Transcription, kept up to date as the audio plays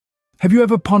Have you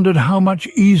ever pondered how much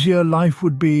easier life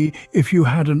would be if you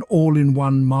had an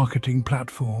all-in-one marketing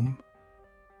platform?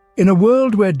 In a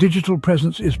world where digital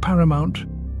presence is paramount,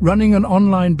 running an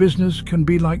online business can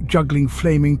be like juggling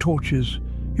flaming torches.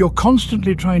 You're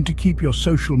constantly trying to keep your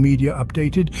social media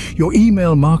updated, your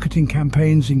email marketing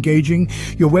campaigns engaging,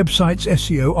 your website's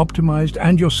SEO optimized,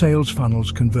 and your sales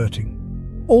funnels converting.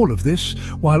 All of this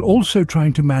while also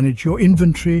trying to manage your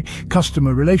inventory,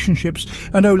 customer relationships,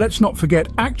 and let's not forget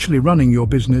actually running your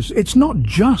business. It's not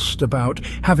just about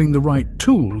having the right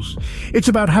tools. It's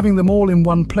about having them all in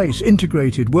one place,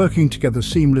 integrated, working together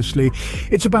seamlessly.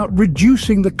 It's about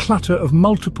reducing the clutter of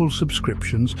multiple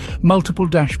subscriptions, multiple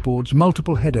dashboards,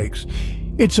 multiple headaches.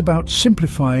 It's about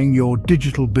simplifying your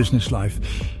digital business life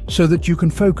so that you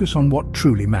can focus on what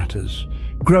truly matters: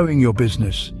 growing your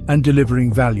business and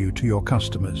delivering value to your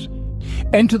customers.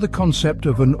 Enter the concept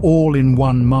of an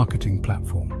all-in-one marketing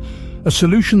platform, a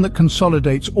solution that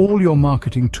consolidates all your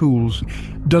marketing tools.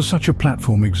 Does such a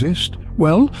platform exist?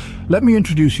 Well, let me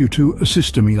introduce you to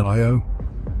Systeme.io.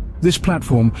 This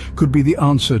platform could be the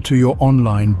answer to your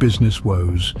online business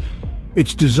woes.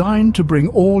 It's designed to bring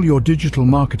all your digital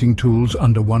marketing tools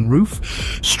under one roof,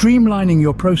 streamlining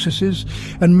your processes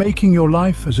and making your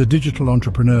life as a digital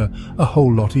entrepreneur a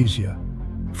whole lot easier.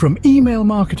 From email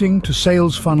marketing to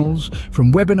sales funnels,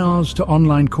 from webinars to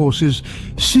online courses,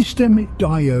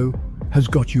 Systeme.io has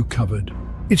got you covered.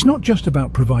 It's not just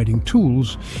about providing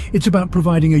tools, it's about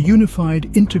providing a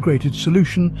unified, integrated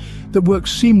solution that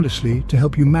works seamlessly to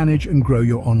help you manage and grow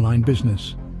your online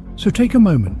business. So take a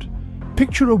moment.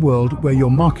 Picture a world where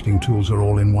your marketing tools are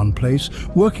all in one place,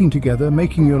 working together,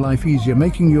 making your life easier,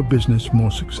 making your business more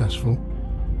successful.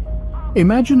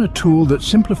 Imagine a tool that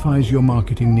simplifies your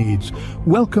marketing needs.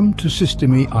 Welcome to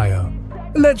Systeme.io.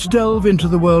 Let's delve into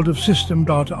the world of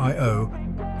Systeme.io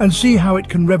and see how it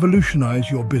can revolutionize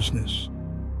your business.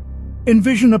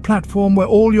 Envision a platform where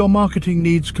all your marketing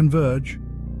needs converge,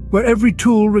 where every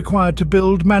tool required to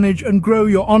build, manage, and grow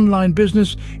your online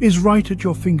business is right at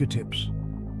your fingertips.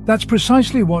 That's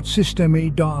precisely what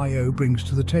Systeme.io brings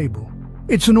to the table.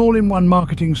 It's an all-in-one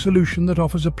marketing solution that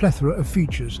offers a plethora of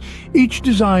features, each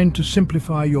designed to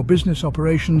simplify your business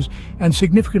operations and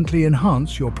significantly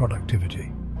enhance your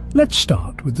productivity. Let's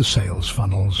start with the sales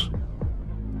funnels.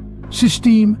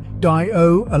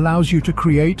 Systeme.io allows you to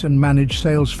create and manage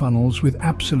sales funnels with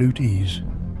absolute ease.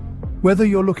 Whether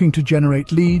you're looking to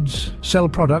generate leads, sell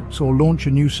products, or launch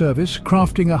a new service,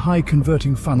 crafting a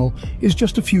high-converting funnel is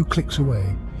just a few clicks away.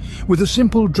 With a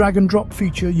simple drag-and-drop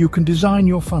feature, you can design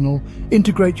your funnel,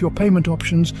 integrate your payment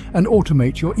options, and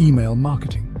automate your email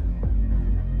marketing.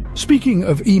 Speaking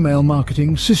of email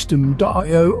marketing,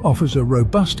 Systeme.io offers a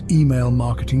robust email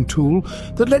marketing tool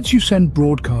that lets you send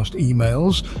broadcast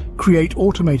emails, create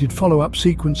automated follow-up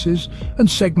sequences, and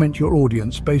segment your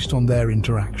audience based on their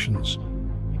interactions.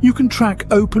 You can track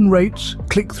open rates,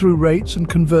 click-through rates, and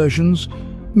conversions,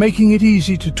 making it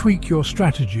easy to tweak your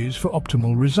strategies for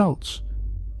optimal results.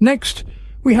 Next,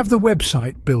 we have the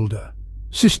website builder.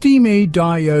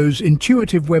 Systeme.io's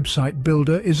intuitive website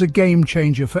builder is a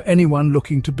game-changer for anyone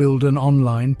looking to build an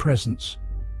online presence.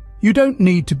 You don't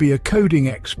need to be a coding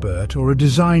expert or a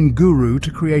design guru to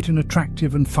create an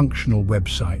attractive and functional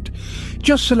website.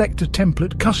 Just select a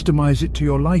template, customize it to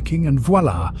your liking, and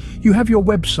voila, you have your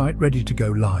website ready to go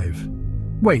live.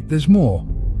 Wait, there's more.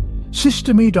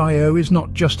 Systeme.io is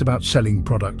not just about selling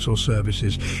products or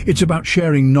services, it's about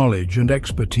sharing knowledge and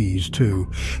expertise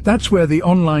too. That's where the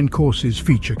online courses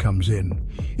feature comes in.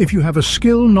 If you have a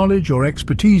skill, knowledge, or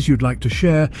expertise you'd like to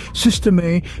share,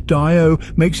 Systeme.io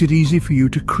makes it easy for you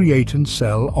to create and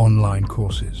sell online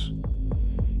courses.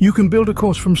 You can build a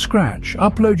course from scratch,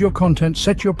 upload your content,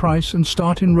 set your price, and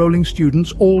start enrolling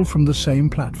students all from the same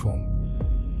platform.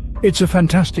 It's a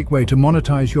fantastic way to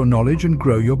monetize your knowledge and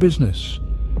grow your business.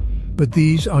 But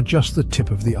these are just the tip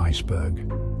of the iceberg.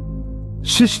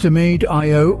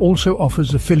 Systeme.io also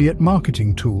offers affiliate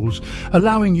marketing tools,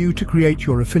 allowing you to create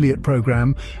your affiliate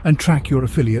program and track your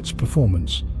affiliates'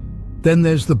 performance. Then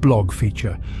there's the blog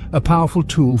feature, a powerful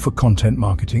tool for content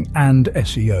marketing and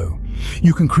SEO.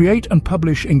 You can create and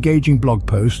publish engaging blog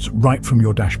posts right from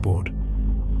your dashboard.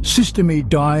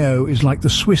 Systeme.io is like the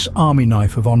Swiss Army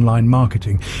knife of online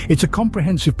marketing. It's a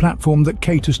comprehensive platform that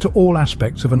caters to all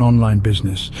aspects of an online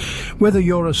business. Whether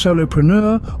you're a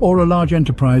solopreneur or a large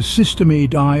enterprise,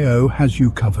 Systeme.io has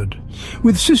you covered.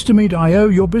 With Systeme.io,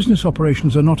 your business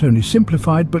operations are not only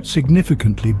simplified but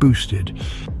significantly boosted.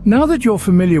 Now that you're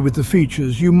familiar with the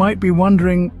features, you might be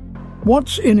wondering,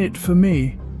 what's in it for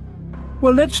me?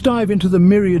 Well, let's dive into the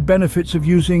myriad benefits of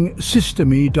using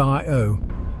Systeme.io.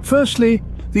 Firstly,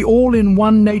 the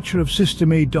all-in-one nature of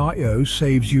Systeme.io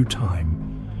saves you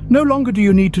time. No longer do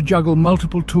you need to juggle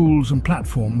multiple tools and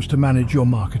platforms to manage your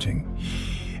marketing.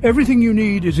 Everything you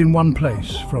need is in one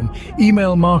place, from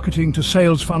email marketing to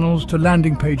sales funnels to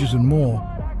landing pages and more.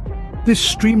 This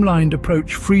streamlined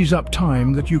approach frees up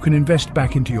time that you can invest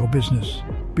back into your business.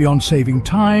 Beyond saving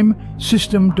time,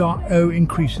 System.io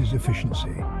increases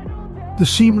efficiency. The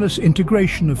seamless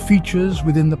integration of features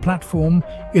within the platform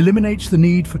eliminates the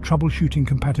need for troubleshooting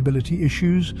compatibility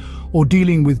issues or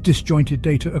dealing with disjointed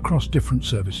data across different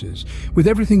services. With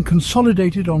everything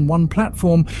consolidated on one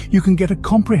platform, you can get a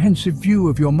comprehensive view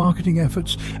of your marketing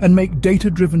efforts and make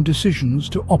data-driven decisions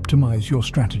to optimize your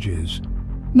strategies.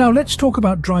 Now let's talk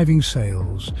about driving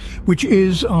sales, which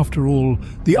is, after all,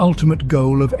 the ultimate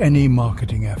goal of any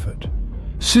marketing effort.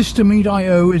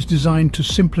 System.io is designed to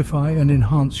simplify and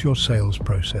enhance your sales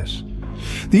process.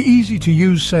 The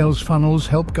easy-to-use sales funnels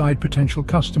help guide potential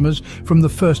customers from the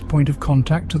first point of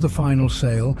contact to the final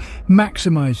sale,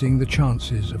 maximizing the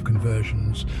chances of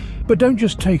conversions. But don't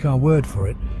just take our word for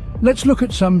it. Let's look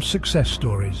at some success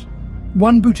stories.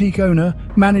 One boutique owner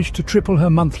managed to triple her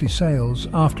monthly sales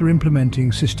after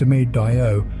implementing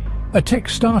System.io. A tech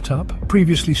startup,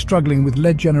 previously struggling with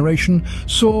lead generation,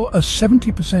 saw a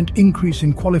 70% increase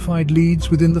in qualified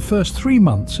leads within the first 3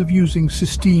 months of using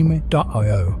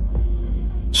System.io.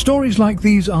 Stories like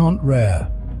these aren't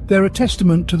rare. They're a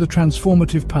testament to the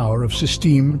transformative power of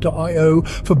System.io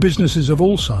for businesses of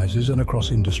all sizes and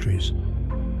across industries.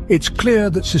 It's clear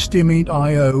that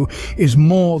System.io is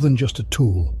more than just a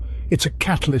tool. It's a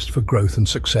catalyst for growth and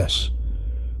success.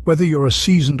 Whether you're a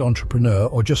seasoned entrepreneur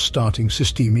or just starting,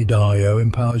 System.io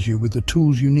empowers you with the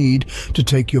tools you need to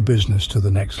take your business to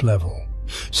the next level.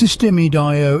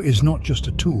 System.io is not just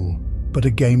a tool, but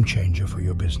a game changer for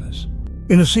your business.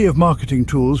 In a sea of marketing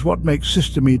tools, what makes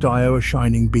System.io a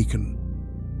shining beacon?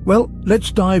 Well,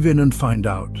 let's dive in and find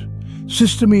out.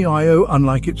 System.io,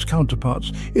 unlike its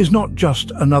counterparts, is not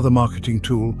just another marketing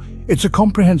tool. It's a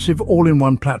comprehensive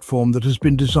all-in-one platform that has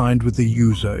been designed with the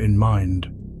user in mind.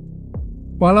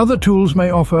 While other tools may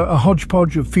offer a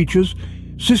hodgepodge of features,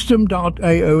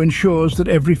 System.io ensures that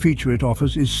every feature it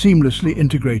offers is seamlessly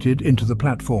integrated into the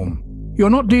platform. You're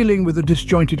not dealing with a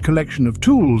disjointed collection of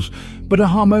tools, but a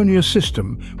harmonious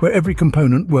system where every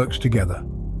component works together.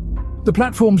 The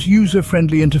platform's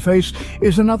user-friendly interface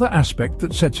is another aspect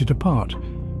that sets it apart.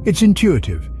 It's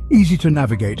intuitive, easy to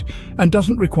navigate, and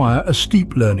doesn't require a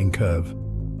steep learning curve.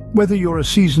 Whether you're a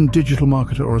seasoned digital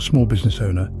marketer or a small business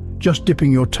owner, just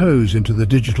dipping your toes into the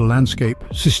digital landscape,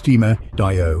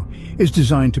 System.io is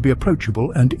designed to be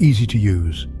approachable and easy to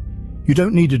use. You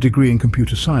don't need a degree in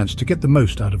computer science to get the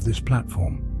most out of this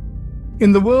platform.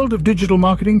 In the world of digital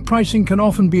marketing, pricing can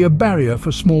often be a barrier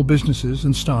for small businesses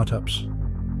and startups.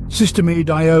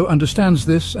 System.io understands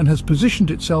this and has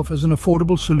positioned itself as an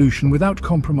affordable solution without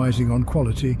compromising on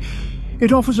quality.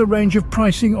 It offers a range of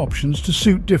pricing options to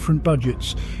suit different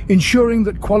budgets, ensuring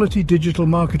that quality digital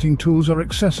marketing tools are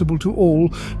accessible to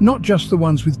all, not just the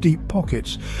ones with deep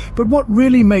pockets. But what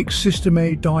really makes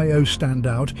System.io stand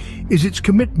out is its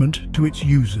commitment to its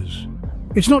users.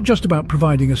 It's not just about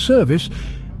providing a service,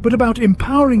 but about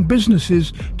empowering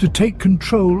businesses to take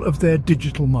control of their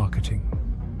digital marketing.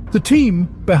 The team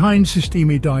behind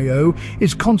System.io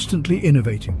is constantly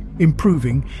innovating,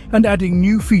 improving, and adding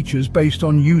new features based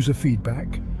on user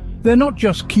feedback. They're not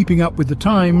just keeping up with the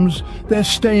times, they're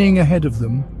staying ahead of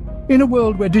them. In a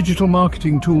world where digital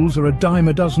marketing tools are a dime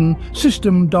a dozen,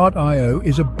 System.io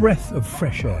is a breath of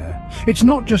fresh air. It's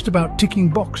not just about ticking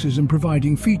boxes and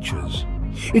providing features.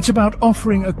 It's about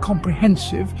offering a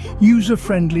comprehensive,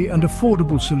 user-friendly and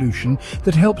affordable solution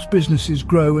that helps businesses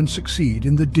grow and succeed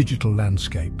in the digital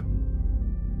landscape.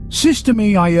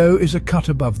 System.io is a cut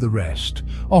above the rest,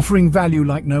 offering value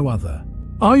like no other.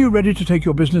 Are you ready to take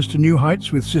your business to new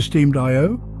heights with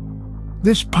System.io?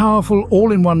 This powerful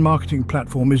all-in-one marketing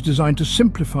platform is designed to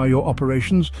simplify your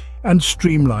operations and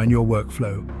streamline your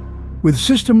workflow. With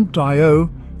System.io,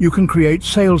 you can create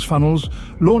sales funnels,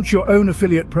 launch your own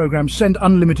affiliate programs, send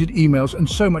unlimited emails, and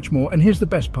so much more. And here's the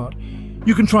best part.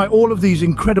 You can try all of these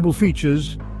incredible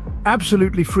features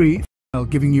absolutely free,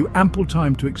 giving you ample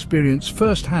time to experience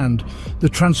firsthand the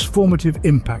transformative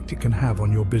impact it can have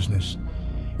on your business.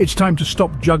 It's time to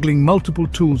stop juggling multiple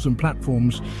tools and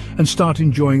platforms and start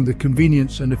enjoying the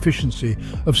convenience and efficiency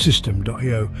of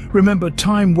System.io. Remember,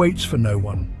 time waits for no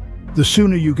one. The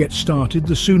sooner you get started,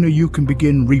 the sooner you can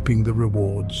begin reaping the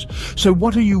rewards. So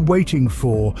what are you waiting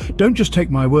for? Don't just take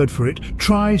my word for it.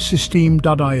 Try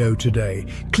System.io today.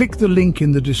 Click the link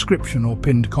in the description or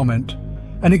pinned comment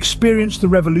and experience the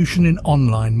revolution in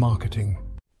online marketing.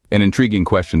 An intriguing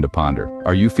question to ponder.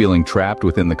 Are you feeling trapped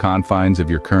within the confines of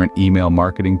your current email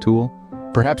marketing tool?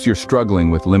 Perhaps you're struggling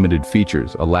with limited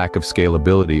features, a lack of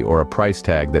scalability, or a price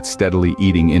tag that's steadily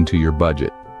eating into your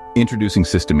budget. Introducing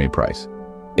System A Price,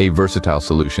 a versatile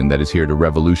solution that is here to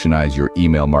revolutionize your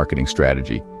email marketing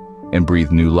strategy and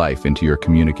breathe new life into your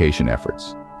communication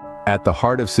efforts. At the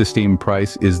heart of System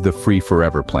Price is the free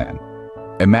forever plan.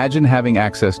 Imagine having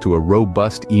access to a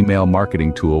robust email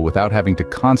marketing tool without having to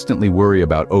constantly worry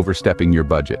about overstepping your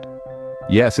budget.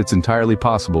 Yes, it's entirely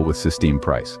possible with System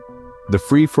Price. The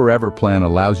free forever plan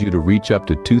allows you to reach up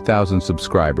to 2,000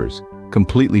 subscribers,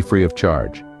 completely free of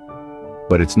charge.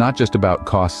 But it's not just about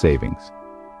cost savings.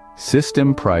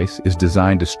 System Price is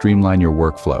designed to streamline your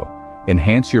workflow,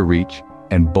 enhance your reach,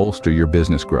 and bolster your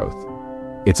business growth.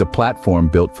 It's a platform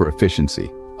built for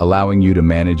efficiency, allowing you to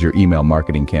manage your email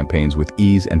marketing campaigns with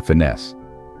ease and finesse.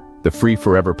 The free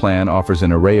forever plan offers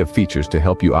an array of features to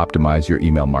help you optimize your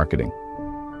email marketing.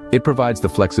 It provides the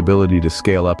flexibility to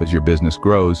scale up as your business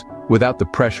grows without the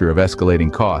pressure of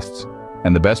escalating costs.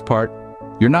 And the best part,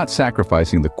 you're not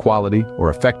sacrificing the quality or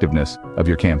effectiveness of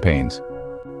your campaigns.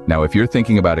 Now, if you're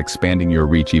thinking about expanding your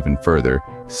reach even further,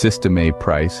 System A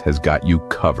Price has got you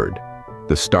covered.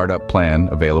 The startup plan,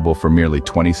 available for merely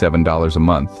 $27 a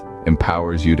month,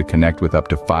 empowers you to connect with up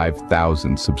to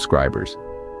 5,000 subscribers.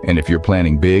 And if you're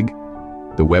planning big,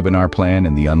 the webinar plan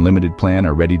and the unlimited plan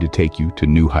are ready to take you to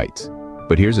new heights.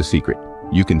 But here's a secret.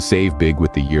 You can save big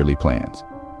with the yearly plans.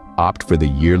 Opt for the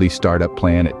yearly startup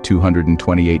plan at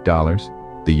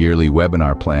 $228, the yearly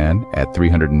webinar plan at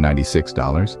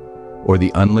 $396, or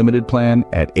the unlimited plan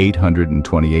at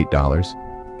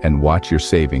 $828, and watch your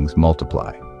savings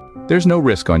multiply. There's no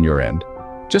risk on your end,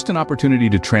 just an opportunity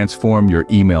to transform your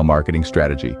email marketing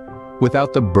strategy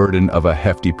without the burden of a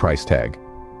hefty price tag.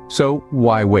 So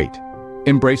why wait?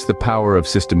 Embrace the power of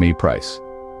System A Price.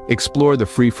 Explore the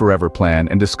free forever plan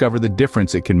and discover the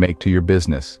difference it can make to your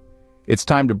business. It's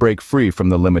time to break free from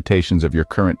the limitations of your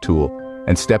current tool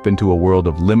and step into a world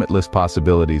of limitless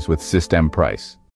possibilities with System Price.